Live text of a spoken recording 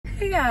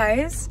Hey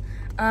guys,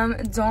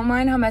 don't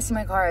mind how messy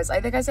my car is. I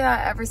think I say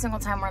that every single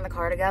time we're in the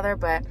car together,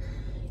 but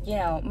you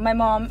know, my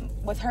mom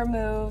with her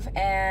move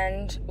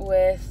and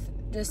with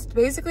just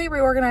basically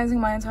reorganizing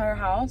my entire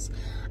house,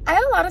 I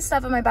had a lot of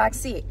stuff in my back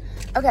seat.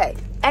 Okay,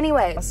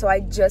 anyway, so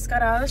I just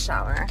got out of the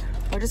shower.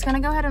 We're just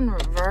gonna go ahead and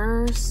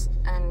reverse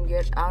and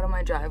get out of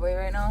my driveway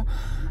right now.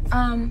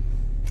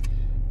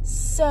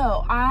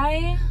 So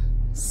I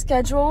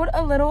scheduled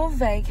a little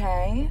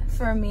vacay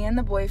for me and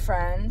the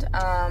boyfriend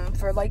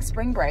for like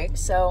spring break.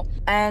 So,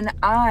 and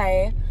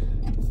I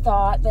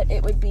thought that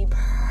it would be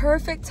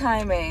perfect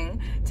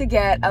timing to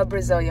get a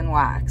Brazilian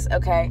wax,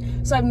 okay?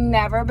 So I've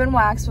never been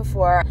waxed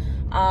before.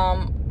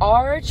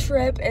 Our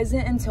trip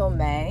isn't until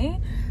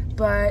May,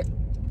 but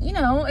you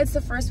know, it's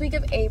the first week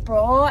of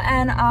April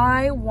and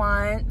I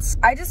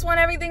just want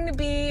everything to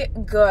be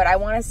good. I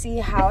want to see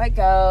how it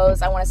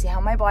goes. I want to see how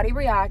my body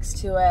reacts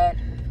to it.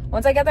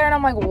 Once I get there and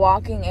I'm like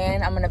walking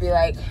in, I'm gonna be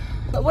like,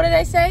 what did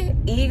I say?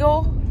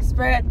 Eagle?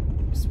 Spread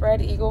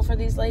eagle for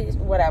these ladies?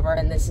 Whatever.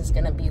 And this is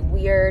gonna be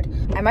weird.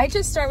 I might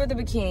just start with the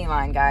bikini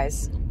line,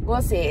 guys.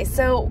 We'll see.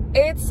 So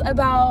it's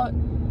about,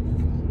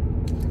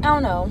 I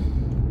don't know,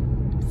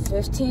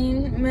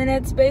 15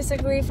 minutes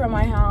basically from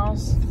my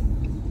house.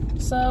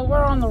 So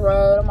we're on the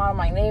road. I'm out of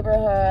my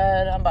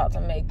neighborhood. I'm about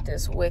to make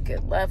this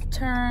wicked left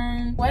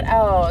turn. What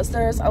else?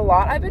 There's a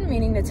lot I've been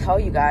meaning to tell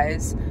you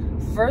guys.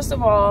 First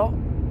of all,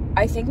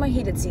 I think my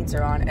heated seats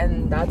are on,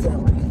 and that's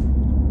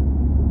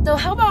annoying. So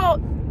how about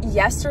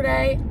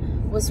yesterday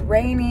was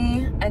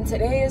rainy, and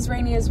today is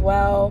rainy as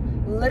well.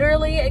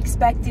 Literally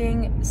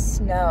expecting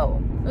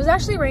snow. It was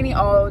actually rainy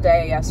all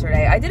day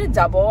yesterday. I did a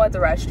double at the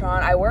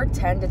restaurant. I worked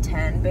 10 to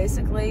 10,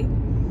 basically.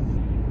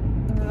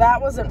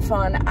 That wasn't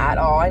fun at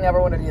all. I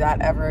never want to do that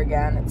ever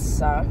again. It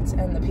sucked,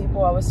 and the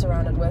people I was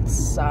surrounded with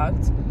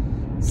sucked.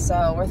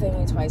 So we're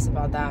thinking twice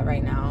about that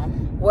right now.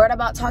 Word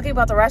about talking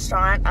about the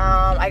restaurant.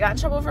 I got in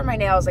trouble for my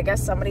nails. I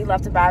guess somebody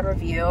left a bad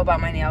review about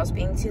my nails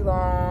being too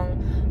long.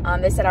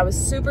 They said I was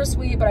super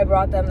sweet, but I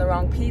brought them the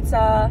wrong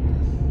pizza.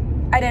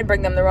 I didn't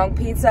bring them the wrong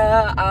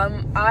pizza.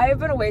 I've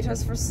been a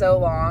waitress for so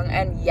long,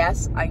 and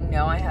yes, I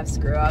know I have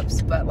screw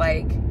ups, but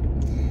like,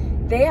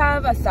 they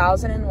have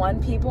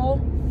 1,001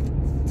 people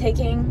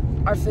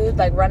taking our food,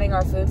 like running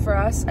our food for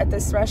us at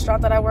this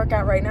restaurant that I work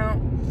at right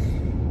now.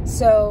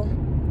 So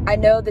I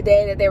know the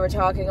day that they were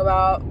talking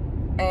about,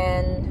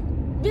 and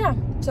yeah,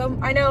 so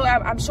I know,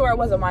 I'm sure it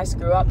wasn't my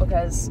screw up,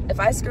 because if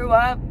I screw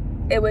up,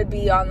 it would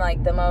be on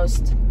like the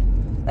most,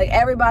 like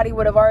everybody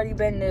would have already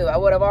been new. I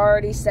would have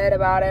already said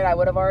about it. I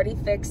would have already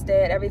fixed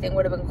it. Everything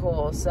would have been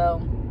cool.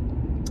 So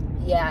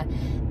yeah,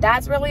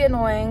 that's really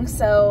annoying.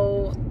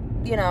 So,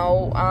 you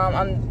know,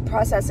 I'm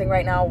processing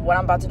right now what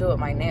I'm about to do with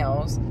my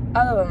nails.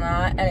 Other than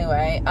that,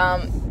 anyway,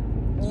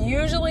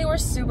 usually we're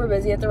super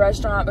busy at the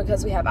restaurant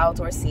because we have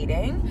outdoor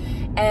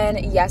seating, and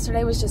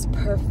yesterday was just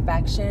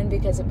perfection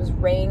because it was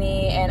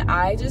rainy and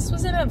I just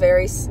was in a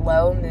very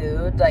slow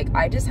mood. Like,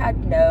 I just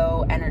had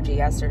no energy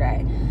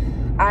yesterday.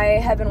 I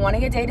have been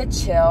wanting a day to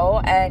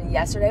chill, and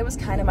yesterday was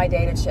kind of my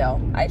day to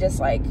chill. I just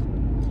like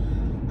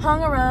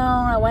hung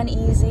around, I went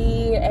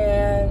easy,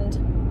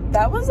 and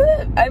that was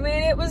it. I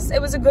mean, it was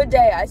a good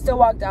day. I still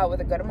walked out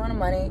with a good amount of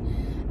money.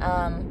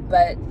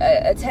 But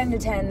a 10 to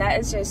 10, that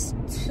is just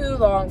too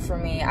long for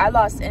me. I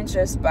lost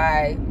interest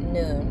by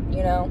noon,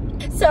 you know?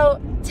 So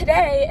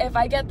today, if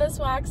I get this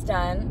wax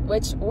done,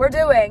 which we're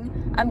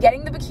doing, I'm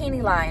getting the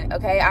bikini line,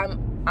 okay?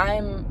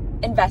 I'm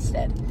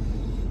invested.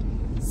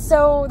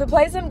 So the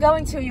place I'm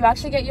going to, you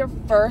actually get your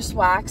first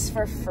wax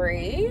for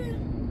free.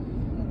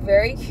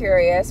 Very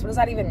curious. What does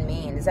that even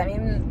mean? Does that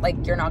mean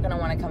like you're not gonna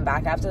want to come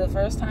back after the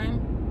first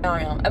time? I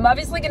don't know. I'm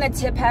obviously gonna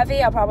tip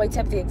heavy. I'll probably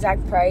tip the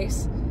exact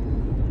price.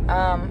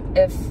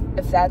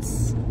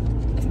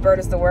 If bird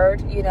is the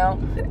word, you know.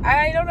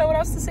 I don't know what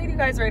else to say to you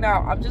guys right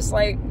now. I'm just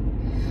like,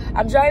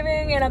 I'm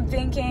driving and I'm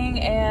thinking,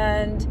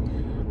 and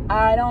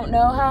I don't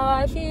know how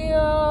I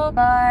feel,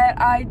 but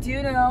I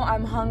do know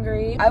I'm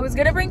hungry. I was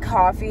gonna bring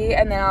coffee,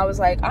 and then I was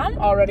like, I'm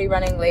already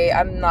running late.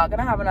 I'm not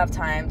gonna have enough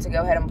time to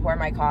go ahead and pour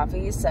my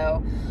coffee,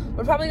 so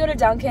we'll probably go to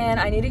Dunkin'.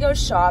 I need to go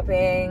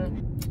shopping.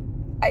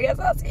 I guess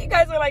I'll see you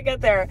guys when I get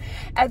there.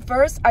 At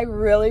first, I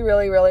really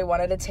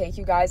wanted to take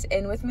you guys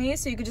in with me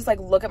so you could just like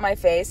look at my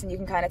face and you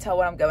can kind of tell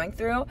what I'm going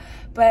through.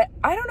 But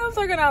I don't know if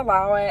they're gonna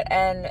allow it,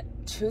 and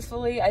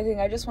truthfully, I think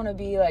I just want to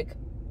be like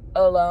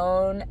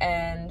alone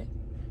and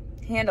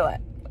handle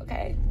it,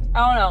 okay?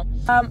 I don't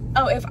know.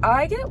 Oh, if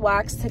I get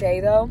waxed today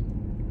though,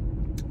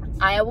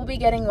 I will be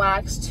getting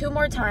waxed 2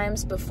 more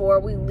times before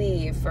we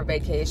leave for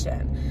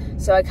vacation.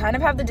 So I kind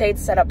of have the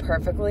dates set up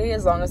perfectly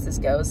as long as this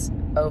goes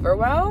over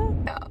well.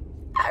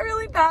 I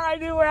really thought I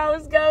knew where I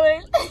was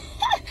going.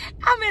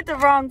 I'm at the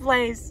wrong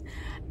place.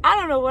 I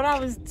don't know what I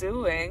was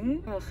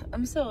doing. Ugh,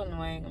 I'm so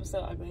annoying. I'm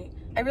so ugly.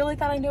 I really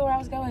thought I knew where I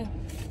was going.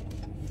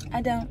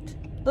 I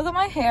don't. Look at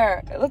my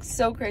hair. It looks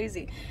so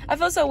crazy. I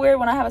feel so weird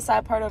when I have a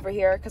side part over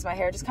here because my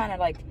hair just kind of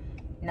like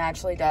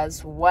naturally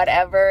does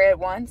whatever it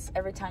wants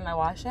every time I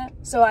wash it.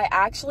 So I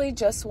actually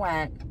just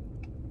went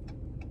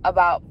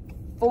about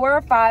 4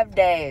 or 5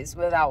 days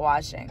without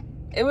washing.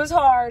 It was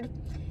hard.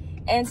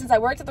 And since I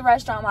worked at the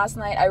restaurant last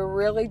night, I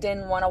really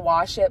didn't want to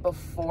wash it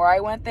before I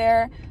went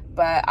there,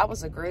 but I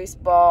was a grease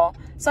ball.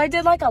 So I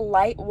did like a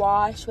light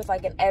wash with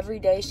like an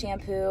everyday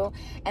shampoo.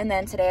 And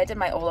then today I did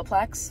my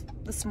Olaplex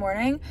this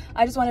morning.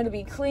 I just wanted to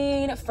be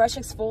clean, fresh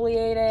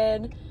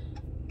exfoliated,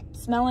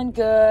 smelling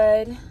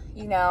good.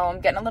 You know, I'm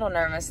getting a little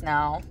nervous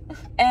now.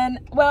 And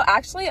well,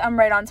 actually I'm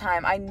right on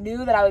time. I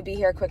knew that I would be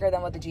here quicker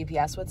than what the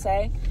GPS would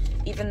say,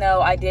 even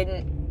though I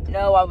didn't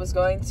know I was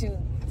going to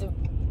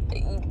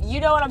you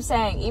know what I'm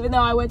saying, even though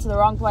I went to the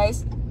wrong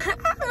place.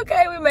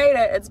 Okay, we made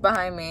it. It's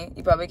behind me.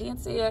 You probably can't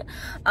see it.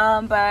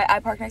 But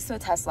I parked next to a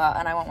Tesla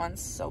and I want one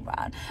so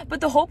bad.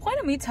 But the whole point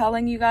of me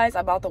telling you guys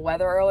about the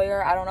weather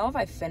earlier, I don't know if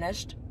I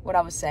finished what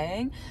I was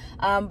saying,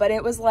 but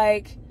it was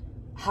like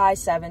high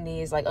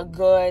 70s, like a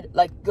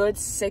good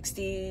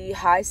 60,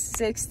 high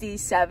 60s,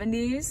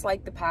 70s,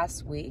 like the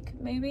past week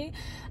maybe.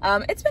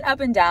 It's been up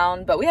and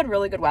down, but we had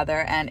really good weather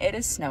and it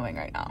is snowing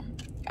right now.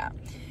 Yeah.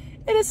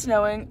 It is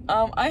snowing.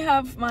 I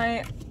have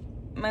my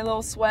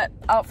little sweat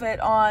outfit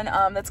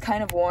on that's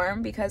kind of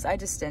warm because I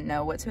just didn't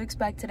know what to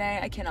expect today.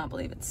 I cannot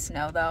believe it's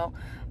snow though.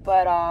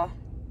 But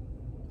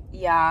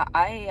yeah,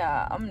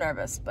 I'm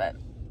nervous, but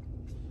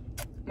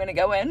I'm gonna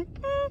go in.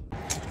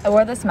 I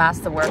wore this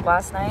mask to work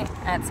last night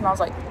and it smells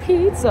like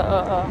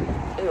pizza.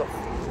 Ew.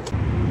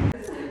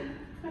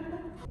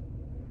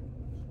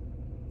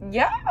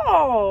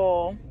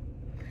 Yo!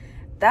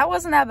 That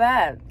wasn't that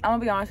bad. I'm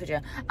gonna be honest with you.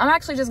 I'm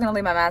actually just gonna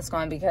leave my mask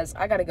on because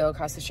I gotta go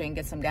across the street and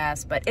get some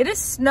gas. But it is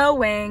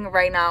snowing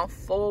right now,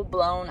 full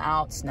blown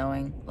out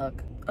snowing.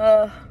 Look,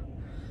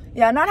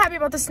 yeah, not happy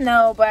about the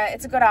snow, but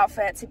it's a good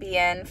outfit to be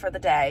in for the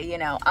day, you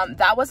know.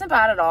 That wasn't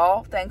bad at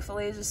all.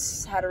 Thankfully,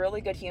 just had a really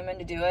good human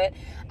to do it.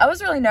 I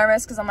was really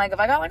nervous because I'm like, if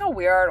I got like a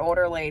weird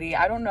older lady,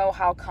 I don't know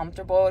how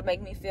comfortable it would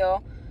make me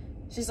feel.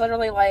 She's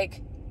literally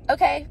like,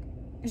 okay,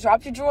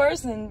 drop your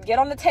drawers and get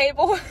on the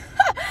table.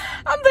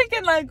 I'm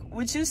thinking like,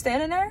 would you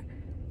stand in there?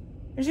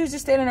 And she was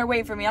just standing there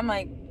waiting for me. I'm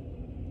like,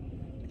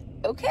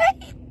 okay.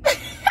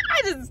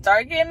 I just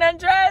start getting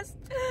undressed.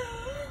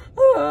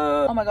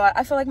 Oh my God,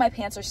 I feel like my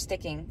pants are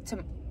sticking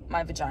to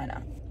my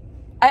vagina.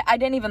 I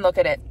didn't even look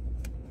at it.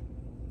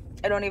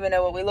 I don't even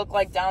know what we look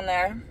like down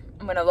there.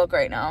 I'm gonna look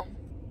right now.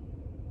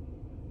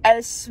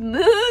 As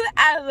smooth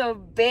as a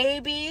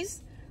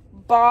baby's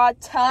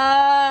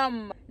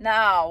bottom.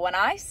 Now, when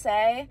I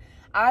say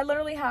I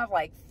literally have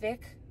like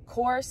thick,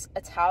 coarse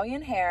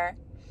Italian hair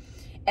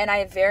and I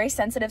have very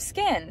sensitive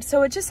skin,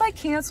 so it just like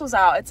cancels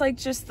out. It's like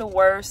just the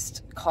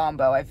worst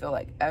combo, I feel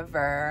like,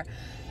 ever.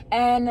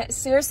 And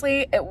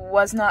seriously, it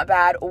was not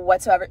bad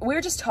whatsoever. We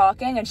were just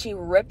talking and she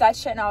ripped that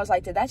shit and I was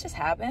like, did that just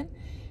happen?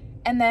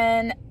 And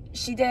then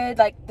she did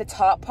like the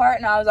top part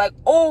and I was like,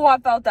 oh, I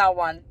felt that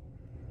one.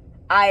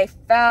 I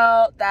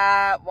felt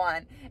that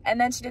one. And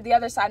then she did the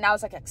other side and I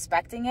was like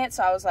expecting it,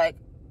 so I was like,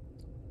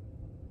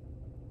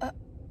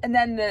 and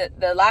then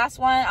the last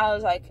one, I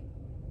was like,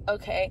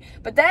 okay.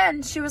 But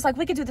then she was like,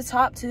 we could do the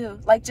top too.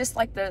 Like, just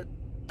like the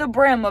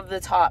brim of the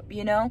top,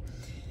 you know?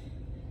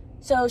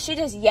 So she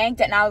just yanked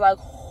it and I was like,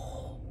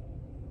 oh,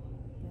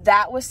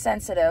 that was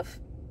sensitive.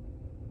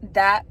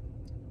 That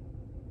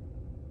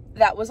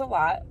was a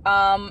lot.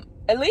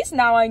 At least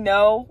now I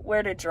know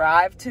where to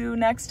drive to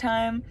next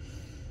time.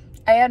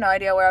 I had no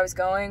idea where I was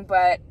going,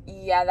 but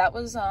yeah, that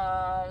was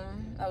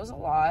a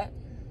lot.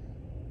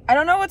 I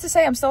don't know what to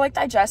say. I'm still like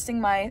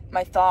digesting my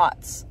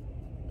thoughts.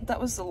 That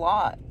was a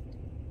lot.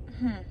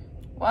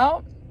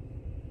 Well,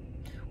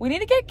 we need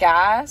to get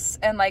gas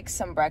and like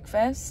some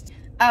breakfast.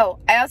 Oh,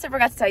 I also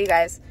forgot to tell you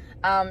guys.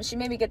 She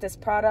made me get this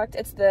product.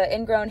 It's the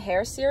ingrown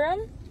hair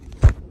serum.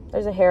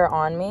 There's a hair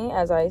on me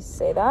as I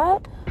say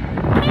that.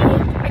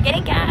 We're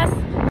getting gas.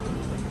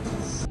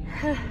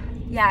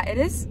 Yeah, it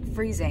is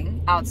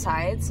freezing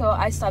outside, so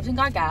I stopped and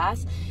got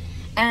gas.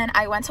 And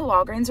I went to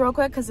Walgreens real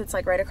quick because it's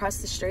like right across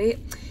the street.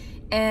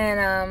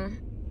 And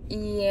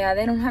yeah,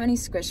 they don't have any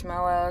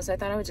Squishmallows. I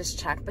thought I would just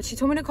check, but she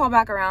told me to call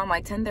back around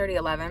like 10:30,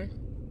 11,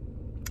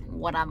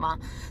 whatever.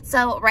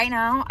 So right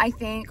now, I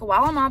think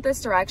while I'm out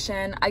this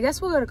direction, I guess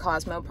we'll go to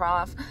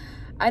Cosmoprof.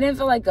 I didn't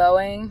feel like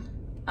going,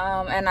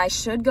 and I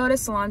should go to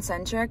Salon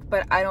Centric,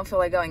 but I don't feel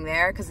like going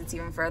there because it's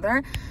even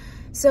further.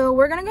 So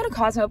we're gonna go to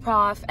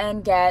Cosmoprof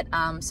and get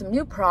some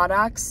new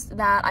products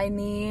that I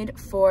need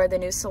for the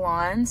new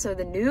salon. So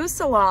the new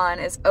salon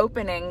is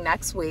opening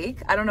next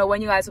week. I don't know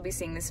when you guys will be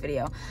seeing this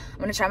video. I'm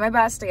gonna try my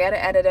best to get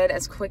it edited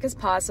as quick as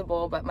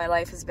possible, but my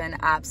life has been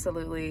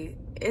absolutely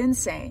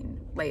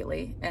insane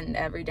lately and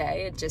every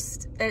day.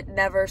 It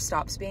never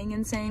stops being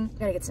insane.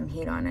 Gotta get some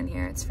heat on in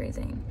here, it's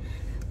freezing.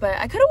 But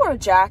I could've wore a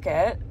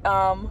jacket,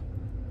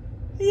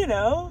 you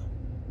know,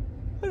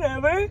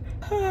 whatever.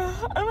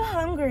 I'm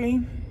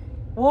hungry.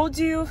 We'll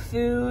do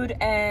food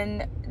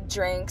and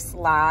drinks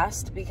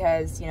last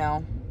because, you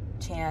know,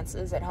 Chance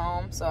is at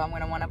home, so I'm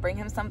gonna want to bring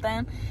him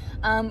something.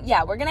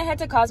 Yeah, we're gonna head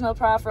to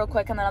Cosmoprof real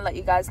quick and then I'll let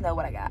you guys know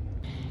what I got.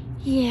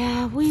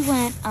 Yeah, we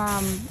went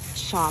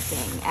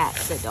shopping at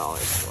the dollar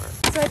store.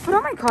 So I put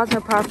all my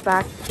Cosmoprof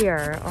back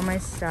here, all my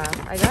stuff.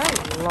 I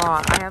got a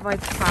lot. I have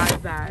like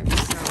 5 bags,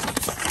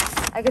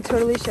 so I could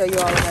totally show you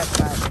all of that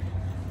stuff.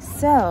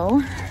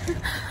 So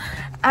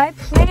I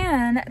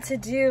plan to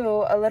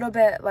do a little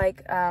bit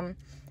like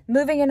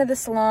moving into the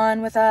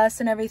salon with us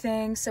and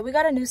everything. So we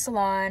got a new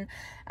salon.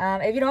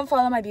 If you don't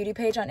follow my beauty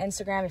page on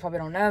Instagram, you probably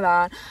don't know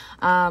that.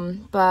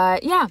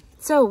 But yeah,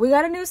 so we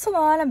got a new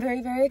salon. I'm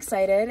very, very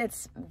excited.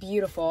 It's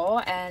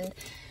beautiful, and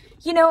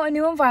you know, a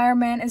new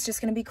environment is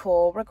just going to be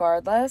cool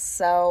regardless.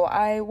 So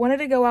I wanted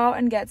to go out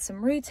and get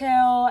some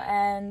retail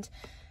and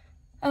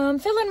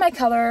fill in my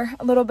color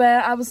a little bit.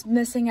 I was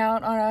missing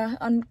out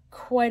on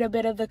quite a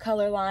bit of the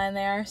color line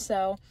there.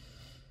 So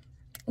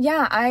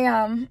yeah,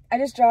 I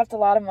just dropped a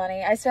lot of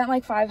money. I spent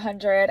like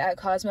 $500 at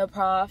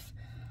Cosmoprof.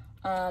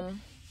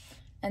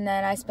 And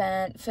then I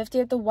spent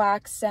 $50 at the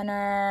wax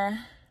center.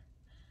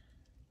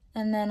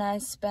 And then I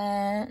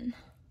spent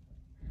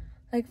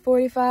like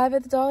 $45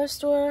 at the dollar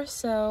store.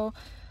 So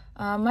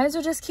might as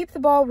well just keep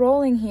the ball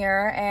rolling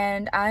here.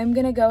 And I'm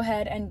gonna go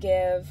ahead and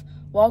give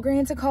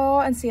Walgreens a call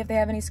and see if they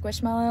have any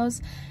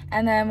Squishmallows.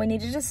 And then we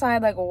need to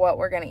decide like what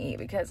we're gonna eat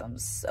because I'm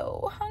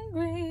so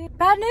hungry.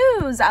 Bad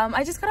news,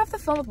 I just got off the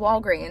phone with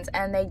Walgreens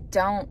and they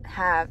don't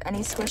have any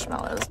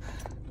Squishmallows.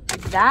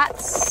 That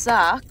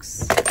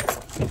sucks,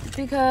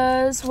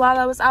 because while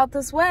I was out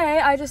this way,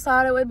 I just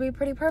thought it would be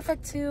pretty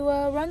perfect to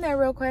run there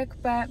real quick,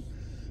 but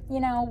you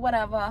know,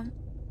 whatever.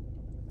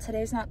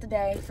 Today's not the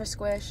day for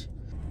Squish.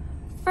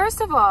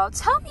 First of all,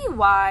 tell me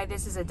why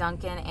this is a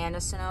Dunkin' and a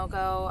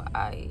Sunoco.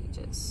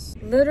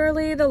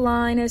 Literally the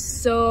line is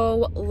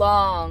so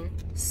long,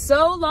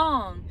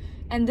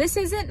 and this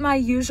isn't my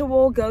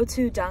usual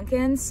go-to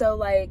Dunkin', so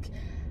like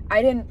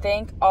I didn't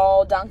think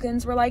all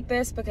Dunkins were like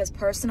this, because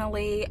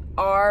personally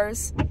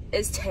ours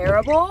is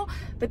terrible,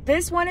 but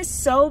this one is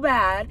so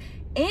bad.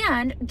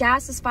 And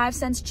gas is 5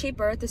 cents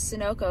cheaper at the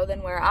Sunoco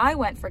than where I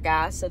went for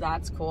gas, so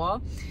that's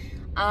cool.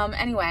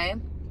 Anyway,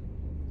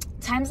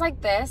 times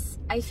like this,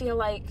 I feel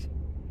like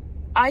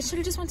I should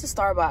have just went to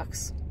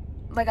Starbucks.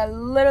 Like, I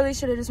literally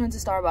should have just went to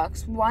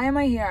Starbucks. Why am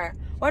I here?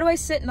 Why do I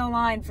sit in a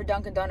line for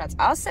Dunkin' Donuts?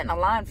 I'll sit in a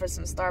line for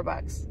some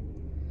Starbucks.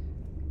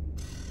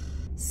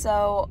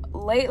 So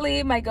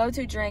lately, my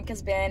go-to drink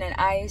has been an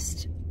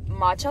iced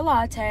matcha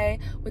latte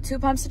with 2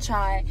 pumps of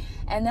chai,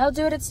 and they'll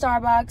do it at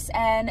Starbucks,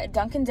 and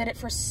Dunkin' did it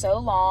for so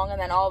long,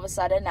 and then all of a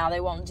sudden now they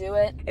won't do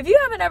it. If you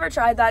haven't ever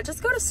tried that,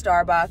 just go to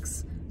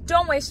Starbucks.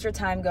 Don't waste your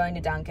time going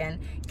to Dunkin'.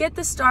 Get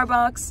the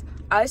Starbucks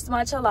iced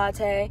matcha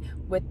latte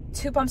with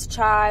 2 pumps of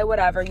chai,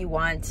 whatever you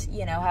want,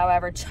 you know,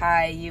 however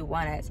chai you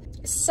want it.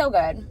 It's so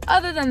good.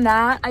 Other than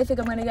that, I think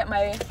I'm gonna get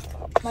my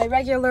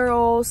regular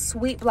old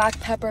sweet black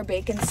pepper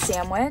bacon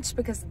sandwich,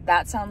 because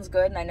that sounds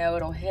good and I know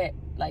it'll hit.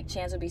 Like,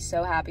 Chance would be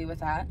so happy with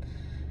that.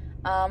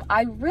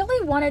 I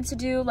really wanted to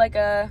do like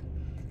a,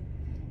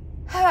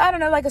 I don't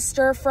know, like a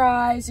stir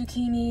fry,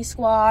 zucchini,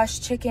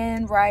 squash,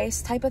 chicken,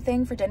 rice type of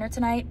thing for dinner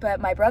tonight,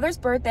 but my brother's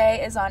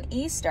birthday is on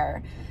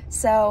Easter,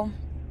 so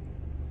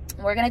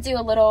we're gonna do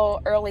a little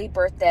early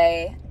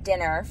birthday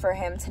dinner for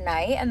him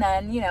tonight, and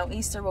then, you know,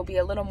 Easter will be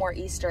a little more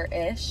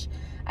Easter-ish.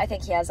 I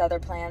think he has other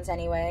plans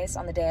anyways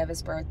on the day of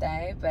his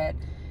birthday, but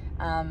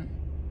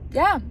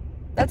yeah,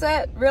 that's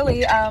it,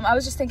 really. I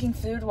was just thinking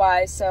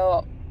food-wise,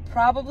 so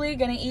probably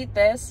gonna eat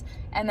this,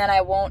 and then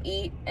I won't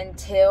eat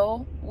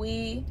until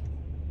we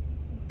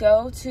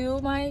go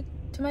to my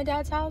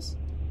dad's house.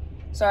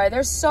 Sorry,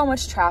 there's so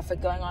much traffic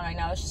going on right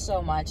now. There's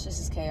so much. This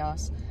is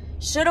chaos.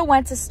 Should have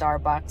went to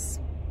Starbucks.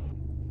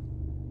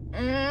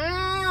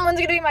 When's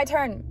it gonna be my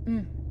turn?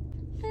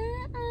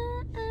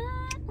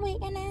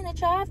 Waiting in the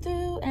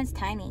drive-thru, and it's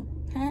tiny.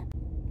 Huh?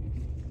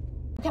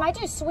 Can I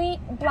do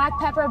sweet black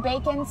pepper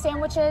bacon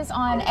sandwiches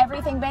on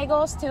everything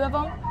bagels, 2 of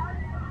them?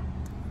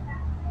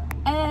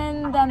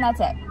 And then that's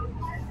it.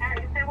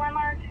 Alright, so 1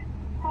 large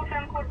cold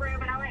foam, cold brew,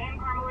 vanilla and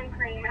caramel and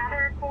cream.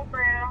 Another cold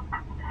brew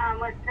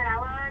with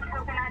vanilla,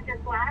 coconut,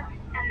 just black,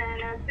 and then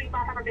a sweet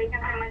black pepper bacon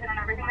sandwich on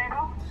everything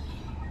bagel.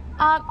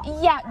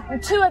 Yeah,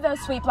 2 of those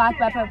sweet black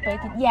pepper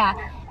bacon, yeah.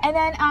 And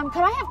then,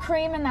 could I have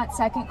cream in that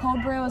second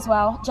cold brew as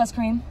well? Just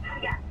cream?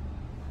 Yeah.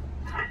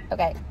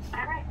 Okay.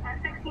 Alright,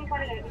 that's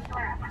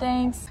 $16.28.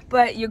 Thanks.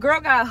 But your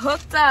girl got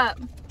hooked up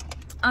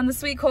on the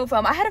sweet cold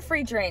foam. I had a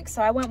free drink,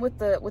 so I went with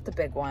the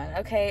big one.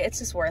 Okay, it's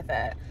just worth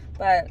it.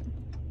 But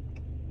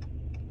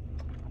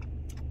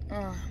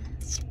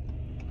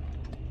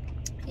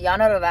y'all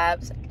know the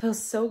vibes.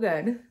 Feels so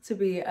good to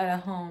be at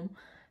home.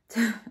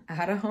 To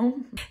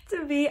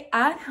be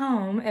at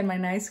home in my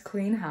nice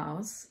clean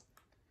house.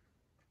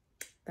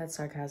 That's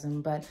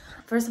sarcasm, but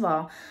first of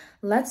all,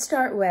 let's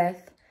start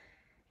with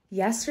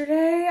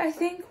yesterday, I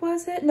think,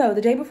 was it? No,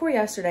 the day before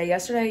yesterday.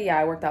 Yesterday, yeah,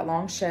 I worked that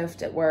long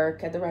shift at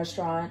work at the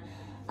restaurant.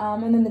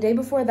 And then the day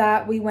before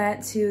that, we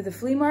went to the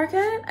flea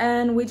market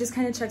and we just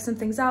kind of checked some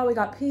things out. We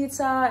got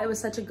pizza. It was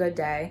such a good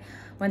day.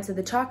 Went to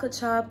the chocolate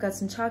shop, got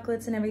some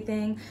chocolates and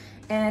everything.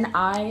 And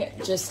I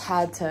just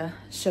had to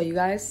show you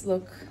guys.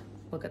 Look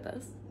at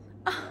this.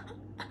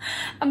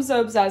 I'm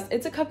so obsessed.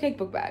 It's a cupcake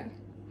book bag.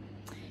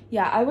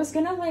 Yeah, I was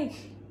gonna like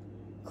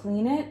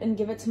clean it and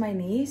give it to my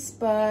niece,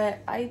 but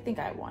I think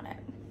I want it.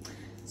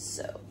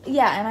 So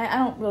yeah, and I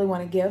don't really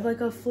want to give like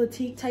a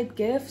flatique type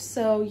gift.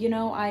 So, you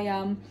know, I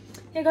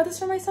got this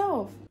for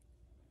myself.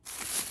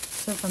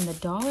 So from the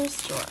dollar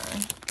store,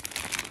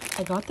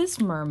 I got this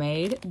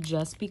mermaid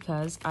just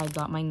because I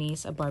got my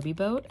niece a Barbie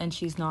boat and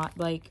she's not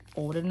like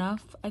old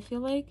enough, I feel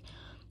like,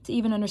 to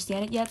even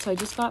understand it yet. So I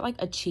just got like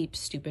a cheap,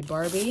 stupid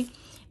Barbie.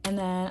 And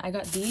then I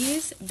got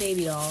these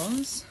baby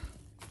dolls,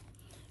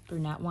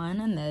 brunette one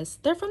and this.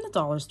 They're from the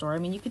dollar store. I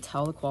mean, you could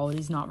tell the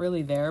quality's not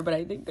really there, but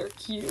I think they're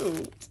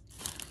cute.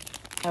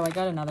 Oh, I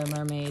got another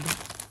mermaid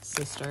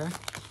sister.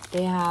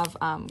 They have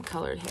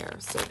colored hair,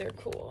 so they're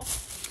cool.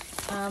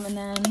 And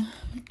then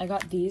I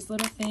got these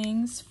little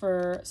things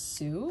for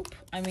soup.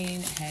 I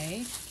mean,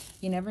 hey,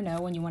 you never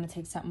know when you want to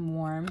take something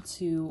warm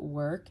to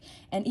work.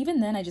 And even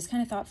then, I just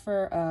kind of thought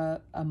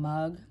for a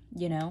mug,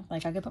 you know,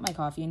 like I could put my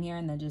coffee in here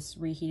and then just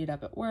reheat it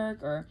up at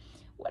work or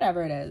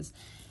whatever it is.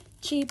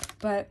 Cheap,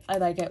 but I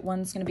like it.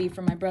 One's going to be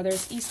for my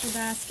brother's Easter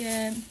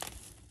basket.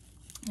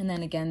 And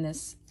then again,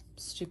 this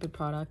stupid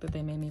product that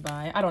they made me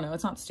buy. I don't know,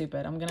 it's not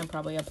stupid. I'm going to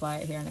probably apply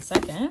it here in a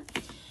second.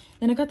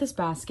 Then I got this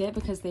basket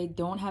because they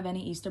don't have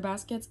any Easter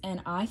baskets,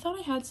 and I thought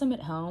I had some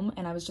at home,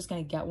 and I was just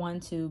going to get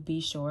one to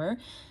be sure.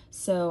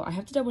 So I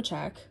have to double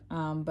check,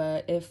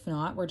 but if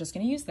not, we're just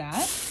going to use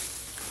that.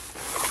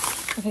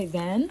 Okay,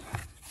 then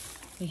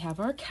we have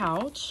our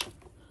couch.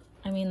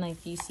 I mean,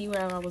 like, do you see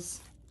where I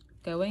was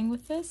going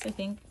with this? I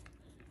think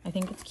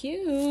it's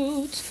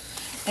cute.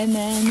 And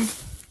then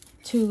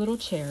 2 little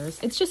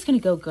chairs. It's just going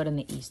to go good in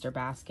the Easter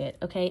basket,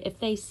 okay? If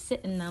they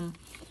sit in them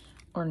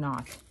or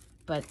not.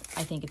 But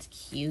I think it's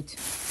cute.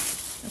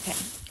 Okay,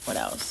 what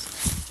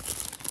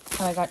else?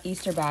 Oh, I got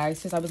Easter bags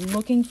because I was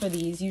looking for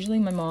these. Usually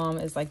my mom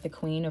is like the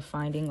queen of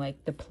finding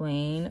like the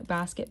plain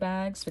basket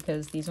bags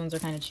because these ones are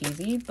kind of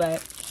cheesy,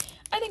 but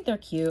I think they're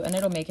cute and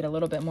it'll make it a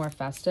little bit more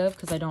festive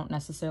because I don't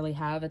necessarily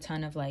have a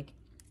ton of like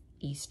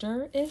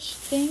Easter-ish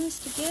things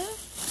to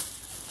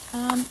give.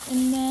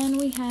 And then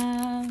we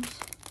have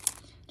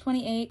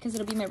 28 because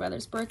it'll be my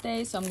brother's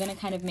birthday, so I'm going to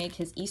kind of make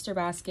his Easter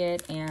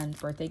basket and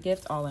birthday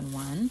gift all in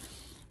one.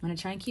 I'm going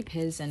to try and keep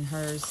his and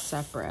hers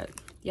separate.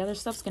 The other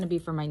stuff's going to be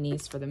for my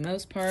niece for the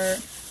most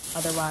part.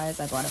 Otherwise,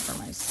 I bought it for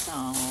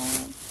myself.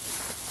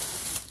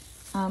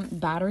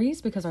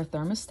 Batteries, because our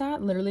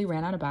thermostat literally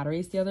ran out of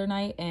batteries the other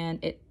night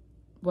and it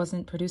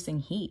wasn't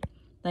producing heat.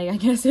 Like, I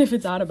guess if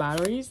it's out of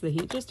batteries, the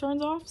heat just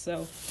turns off.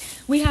 So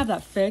we have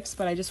that fixed,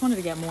 but I just wanted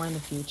to get more in the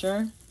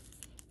future.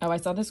 Oh, I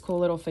saw this cool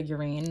little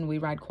figurine. We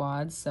ride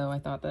quads, so I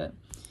thought that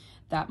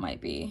that might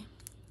be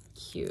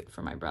cute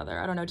for my brother.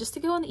 I don't know, just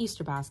to go in the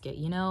Easter basket,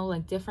 you know,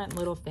 like different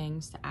little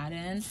things to add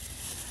in.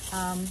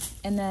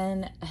 And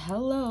then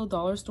hello,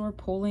 dollar store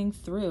pulling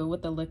through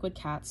with the liquid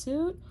cat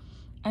suit.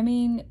 I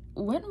mean,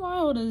 Wet n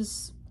Wild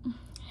is,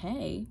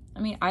 hey, I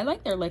mean, I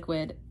like their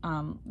liquid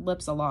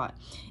lips a lot,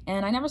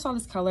 and I never saw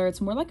this color.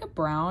 It's more like a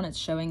brown. It's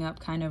showing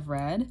up kind of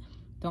red.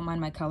 Don't mind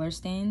my color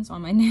stains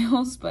on my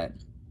nails, but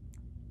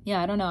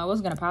yeah, I don't know, I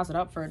wasn't gonna pass it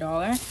up for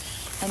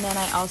 $1. And then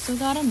I also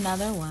got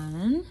another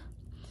one.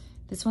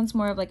 This one's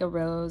more of like a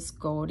rose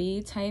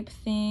goldy type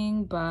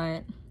thing,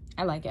 but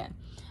I like it.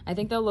 I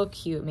think they'll look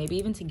cute, maybe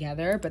even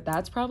together, but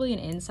that's probably an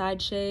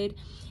inside shade.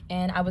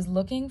 And I was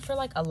looking for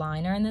like a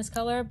liner in this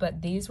color,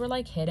 but these were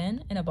like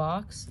hidden in a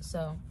box,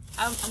 so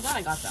I'm glad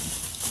I got them.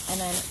 And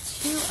then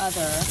 2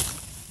 other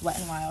Wet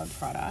n Wild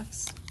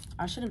products.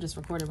 I should have just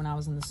recorded when I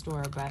was in the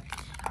store, but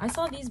I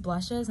saw these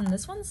blushes, and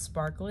this one's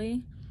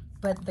sparkly,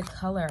 but the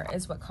color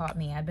is what caught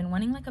me. I've been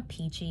wanting like a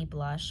peachy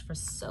blush for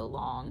so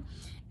long.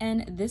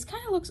 And this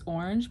kind of looks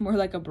orange, more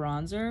like a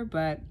bronzer,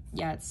 but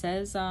yeah, it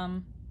says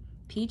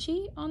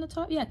peachy on the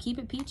top. Yeah, keep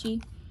it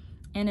peachy.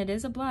 And it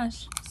is a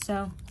blush,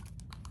 so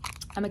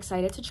I'm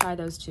excited to try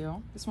those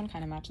 2. This one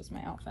kind of matches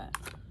my outfit.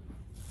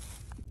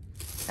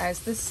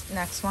 Guys, this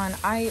next one,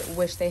 I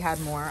wish they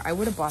had more. I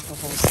would have bought the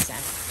whole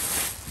set.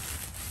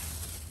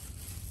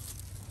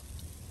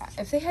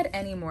 If they had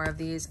any more of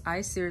these,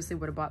 I seriously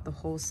would have bought the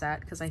whole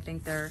set because I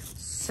think they're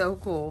so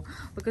cool.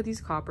 Look at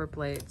these copper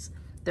plates.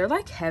 They're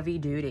like heavy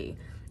duty.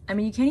 I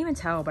mean, you can't even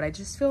tell, but I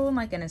just feel in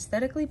like an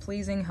aesthetically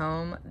pleasing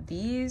home,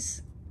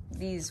 these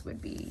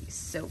would be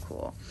so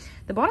cool.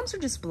 The bottoms are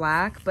just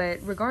black, but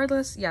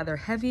regardless, yeah, they're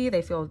heavy,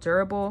 they feel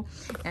durable,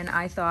 and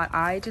I thought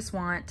I just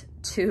want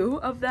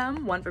 2 of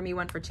them, one for me,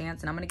 one for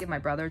Chance, and I'm gonna give my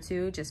brother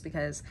 2 just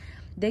because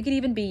they could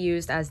even be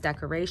used as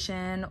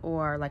decoration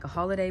or like a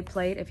holiday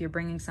plate if you're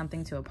bringing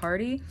something to a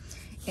party.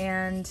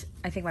 And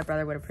I think my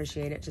brother would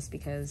appreciate it just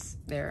because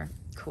they're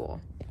cool.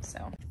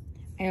 So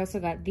I also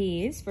got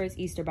these for his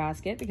Easter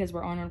basket because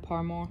we're Arnold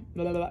Palmer.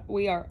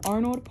 We are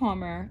Arnold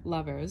Palmer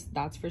lovers,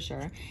 that's for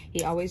sure.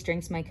 He always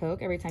drinks my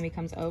Coke every time he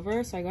comes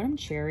over, so I got him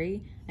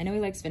cherry. I know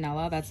he likes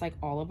vanilla, that's like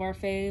all of our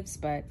faves,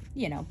 but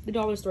you know, the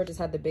dollar store just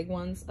had the big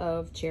ones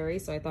of cherry,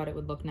 so I thought it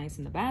would look nice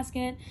in the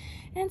basket.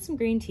 And some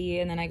green tea,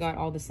 and then I got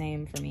all the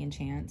same for me and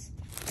Chance.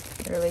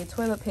 Literally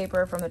toilet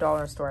paper from the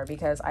dollar store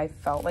because I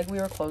felt like we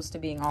were close to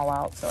being all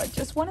out, so I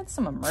just wanted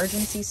some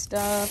emergency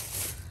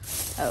stuff.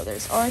 Oh,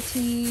 there's RT.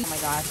 Oh my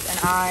gosh. And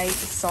I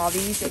saw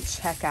these at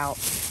checkout.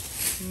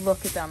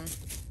 Look at them.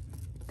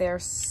 They're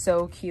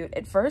so cute.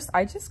 At first,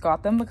 I just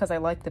got them because I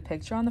liked the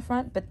picture on the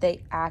front, but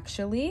they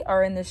actually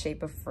are in the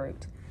shape of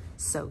fruit.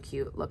 So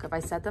cute. Look, if I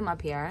set them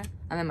up here,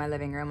 I'm in my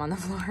living room on the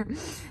floor.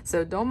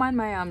 So don't mind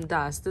my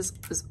dust. This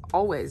is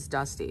always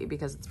dusty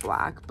because it's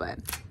black, but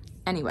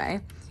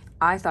anyway,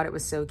 I thought it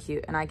was so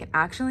cute, and I can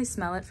actually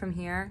smell it from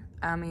here.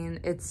 I mean,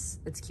 it's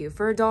cute.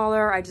 For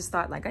 $1, I just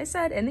thought, like I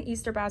said, in the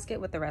Easter basket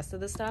with the rest of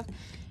the stuff,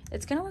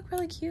 it's gonna look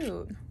really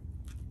cute.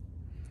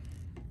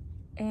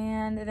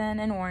 And then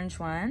an orange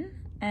one,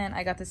 and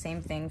I got the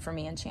same thing for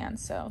me and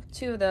Chance, so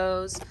 2 of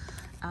those.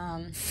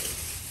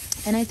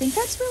 And I think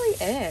that's really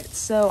it.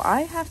 So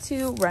I have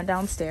to run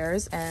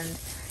downstairs and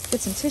get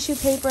some tissue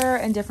paper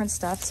and different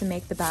stuff to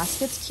make the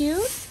baskets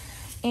cute.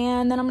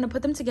 And then I'm gonna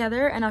put them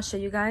together and I'll show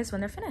you guys when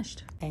they're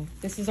finished. Okay,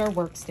 this is our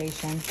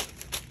workstation.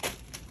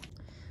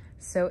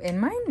 So in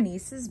my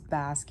niece's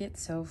basket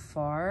so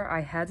far, I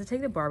had to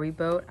take the Barbie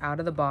boat out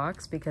of the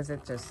box because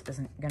it just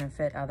isn't gonna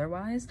fit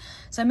otherwise.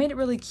 So I made it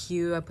really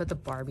cute. I put the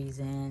Barbies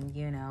in,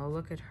 you know,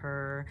 look at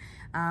her.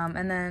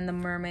 And then the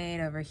mermaid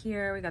over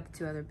here. We got the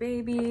 2 other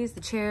babies, the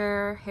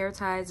chair, hair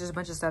ties. There's a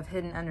bunch of stuff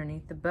hidden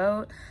underneath the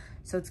boat.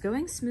 So it's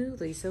going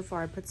smoothly so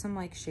far. I put some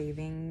like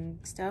shaving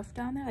stuff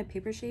down there, like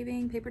paper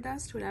shaving, paper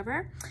dust,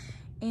 whatever.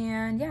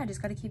 And yeah, I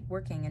just gotta keep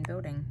working and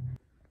building.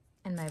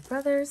 And my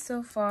brother,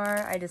 so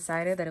far, I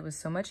decided that it was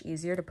so much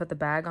easier to put the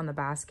bag on the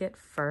basket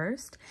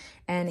first.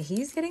 And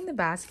he's getting the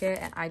basket,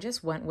 and I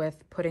just went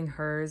with putting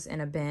hers in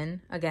a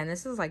bin. Again,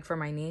 this is like for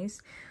my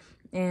niece.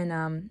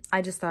 And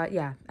I just thought,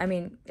 yeah, I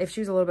mean, if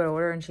she was a little bit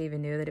older and she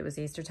even knew that it was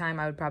Easter time,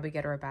 I would probably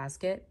get her a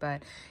basket.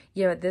 But,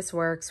 you know, this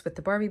works with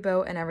the Barbie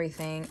boat and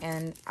everything.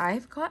 And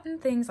I've gotten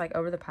things like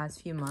over the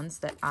past few months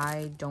that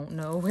I don't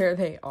know where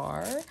they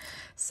are.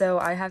 So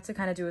I have to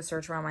kind of do a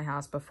search around my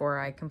house before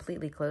I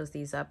completely close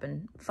these up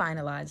and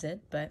finalize it.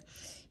 But,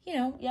 you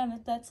know, yeah,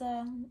 that's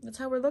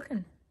how we're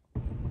looking.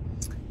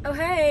 Oh,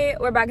 hey,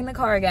 we're back in the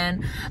car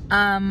again.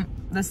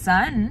 The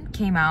sun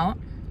came out.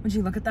 Would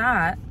you look at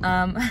that?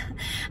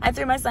 I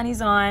threw my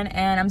sunnies on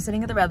and I'm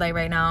sitting at the red light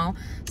right now.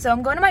 So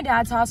I'm going to my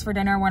dad's house for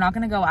dinner. We're not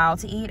gonna go out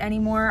to eat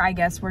anymore. I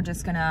guess we're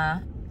just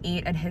gonna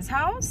eat at his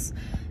house.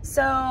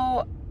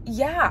 So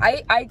yeah,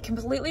 I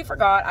completely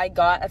forgot I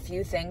got a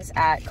few things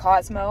at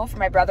Cosmo for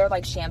my brother,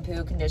 like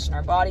shampoo,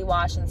 conditioner, body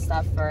wash and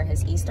stuff for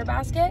his Easter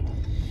basket.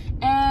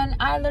 And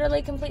I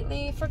literally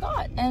completely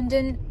forgot and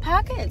didn't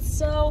pack it.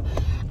 So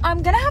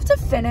I'm gonna have to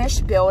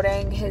finish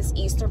building his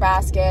Easter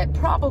basket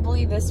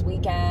probably this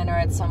weekend or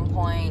at some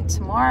point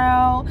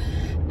tomorrow.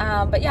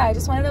 But yeah, I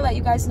just wanted to let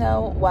you guys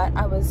know what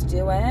I was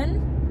doing.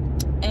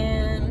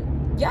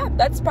 And yeah,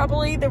 that's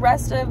probably the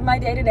rest of my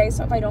day today.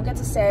 So if I don't get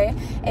to say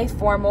a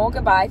formal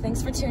goodbye,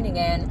 thanks for tuning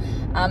in.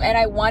 And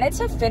I wanted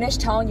to finish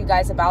telling you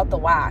guys about the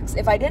wax.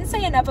 If I didn't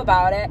say enough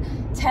about it,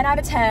 10 out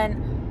of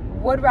 10.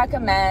 Would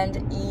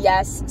recommend.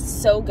 Yes,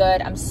 so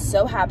good. I'm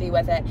so happy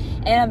with it,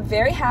 and I'm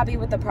very happy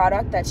with the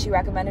product that she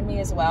recommended me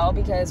as well,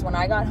 because when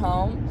I got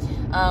home,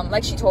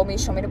 like she told me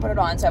to put it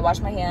on, so I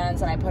washed my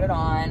hands and I put it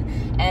on,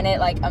 and it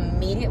like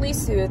immediately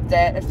soothed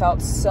it. It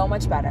felt so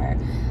much better.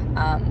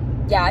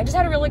 Yeah, I just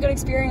had a really good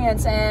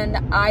experience, and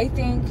I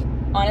think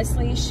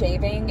honestly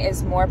shaving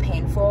is more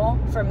painful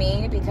for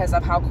me because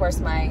of how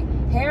coarse my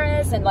hair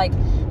is and like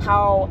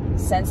how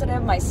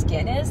sensitive my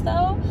skin is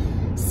though.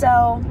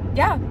 So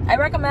yeah, I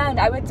recommend.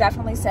 I would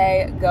definitely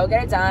say go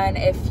get it done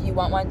if you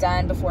want one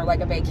done before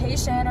like a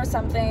vacation or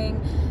something.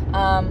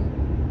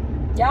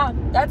 Yeah,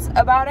 that's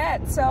about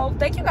it. So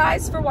thank you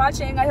guys for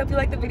watching. I hope you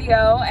liked the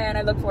video, and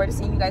I look forward to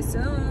seeing you guys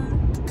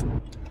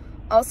soon.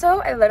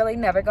 Also, I literally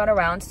never got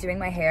around to doing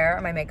my hair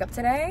or my makeup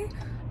today.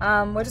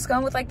 We're just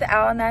going with like the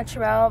Al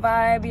Natural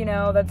vibe, you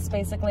know, that's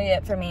basically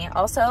it for me.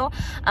 Also,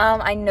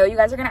 I know you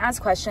guys are gonna ask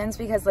questions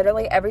because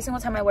literally every single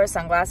time I wear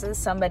sunglasses,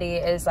 somebody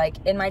is like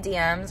in my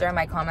DMs or in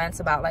my comments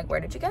about like, where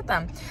did you get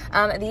them?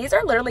 These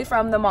are literally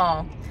from the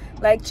mall.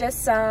 Like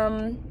just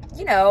some,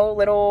 you know,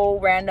 little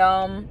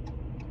random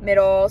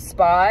middle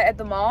spot at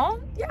the mall.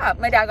 Yeah,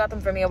 my dad got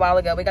them for me a while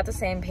ago. We got the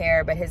same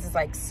pair, but his is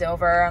like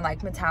silver and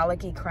like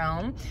metallic-y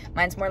chrome.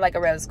 Mine's more like a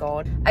rose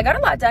gold. I got a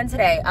lot done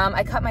today.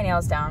 I cut my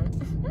nails down.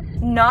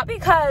 Not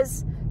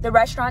because the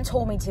restaurant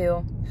told me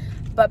to,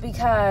 but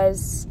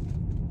because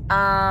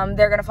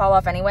they're gonna fall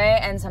off anyway,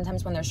 and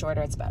sometimes when they're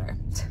shorter, it's better.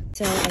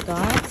 So I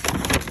got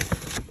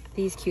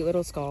these cute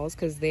little skulls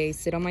because they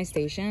sit on my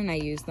station and I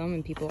use them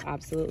and people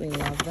absolutely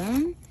love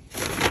them.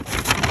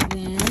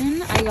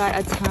 Then I got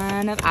a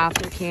ton of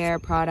aftercare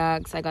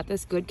products. I got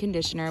this good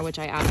conditioner, which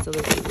I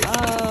absolutely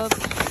love.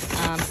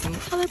 Some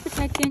color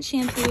protectant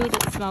shampoo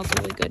that smells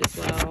really good as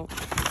well.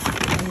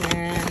 And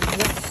then I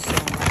got so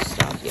much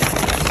stuff. Yeah,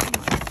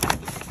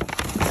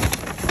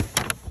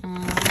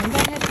 I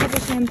got Head Purple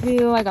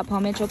shampoo. I got Paul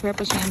Mitchell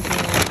purple shampoo.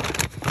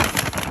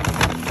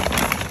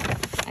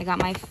 I got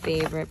my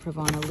favorite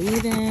Pravana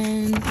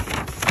leave-in.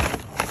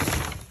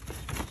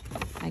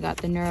 I got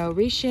the Neuro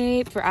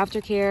Reshape for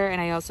aftercare,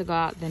 and I also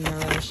got the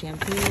Neuro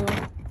shampoo.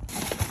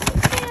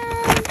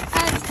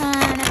 And a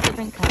ton of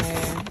different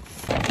color.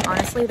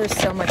 Honestly, there's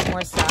so much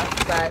more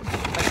stuff, but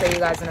I'll show you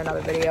guys in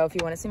another video if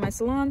you want to see my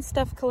salon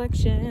stuff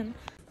collection.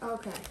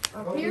 Okay,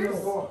 here's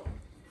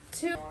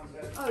two.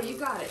 Oh, you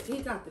got it. He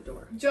got the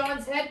door.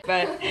 John's head.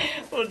 But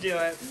we'll do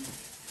it.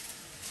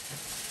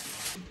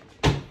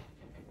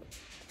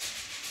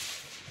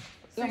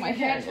 So my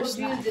hair will is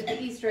do not.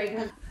 the Easter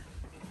egg.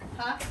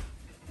 Huh?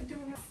 I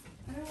don't want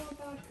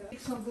vodka. Make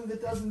something that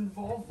doesn't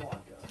involve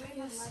vodka.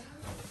 Yes.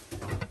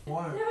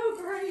 Why? No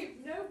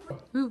grape, no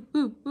grape. Ooh,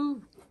 ooh,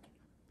 ooh.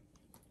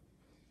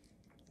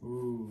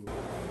 Ooh.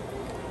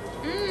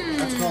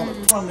 Let's call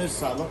it from this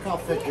side. Look how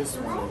thick this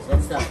one is.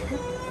 That's that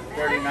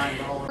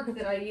 $39.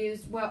 That I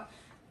used. Well,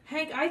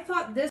 Hank, I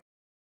thought this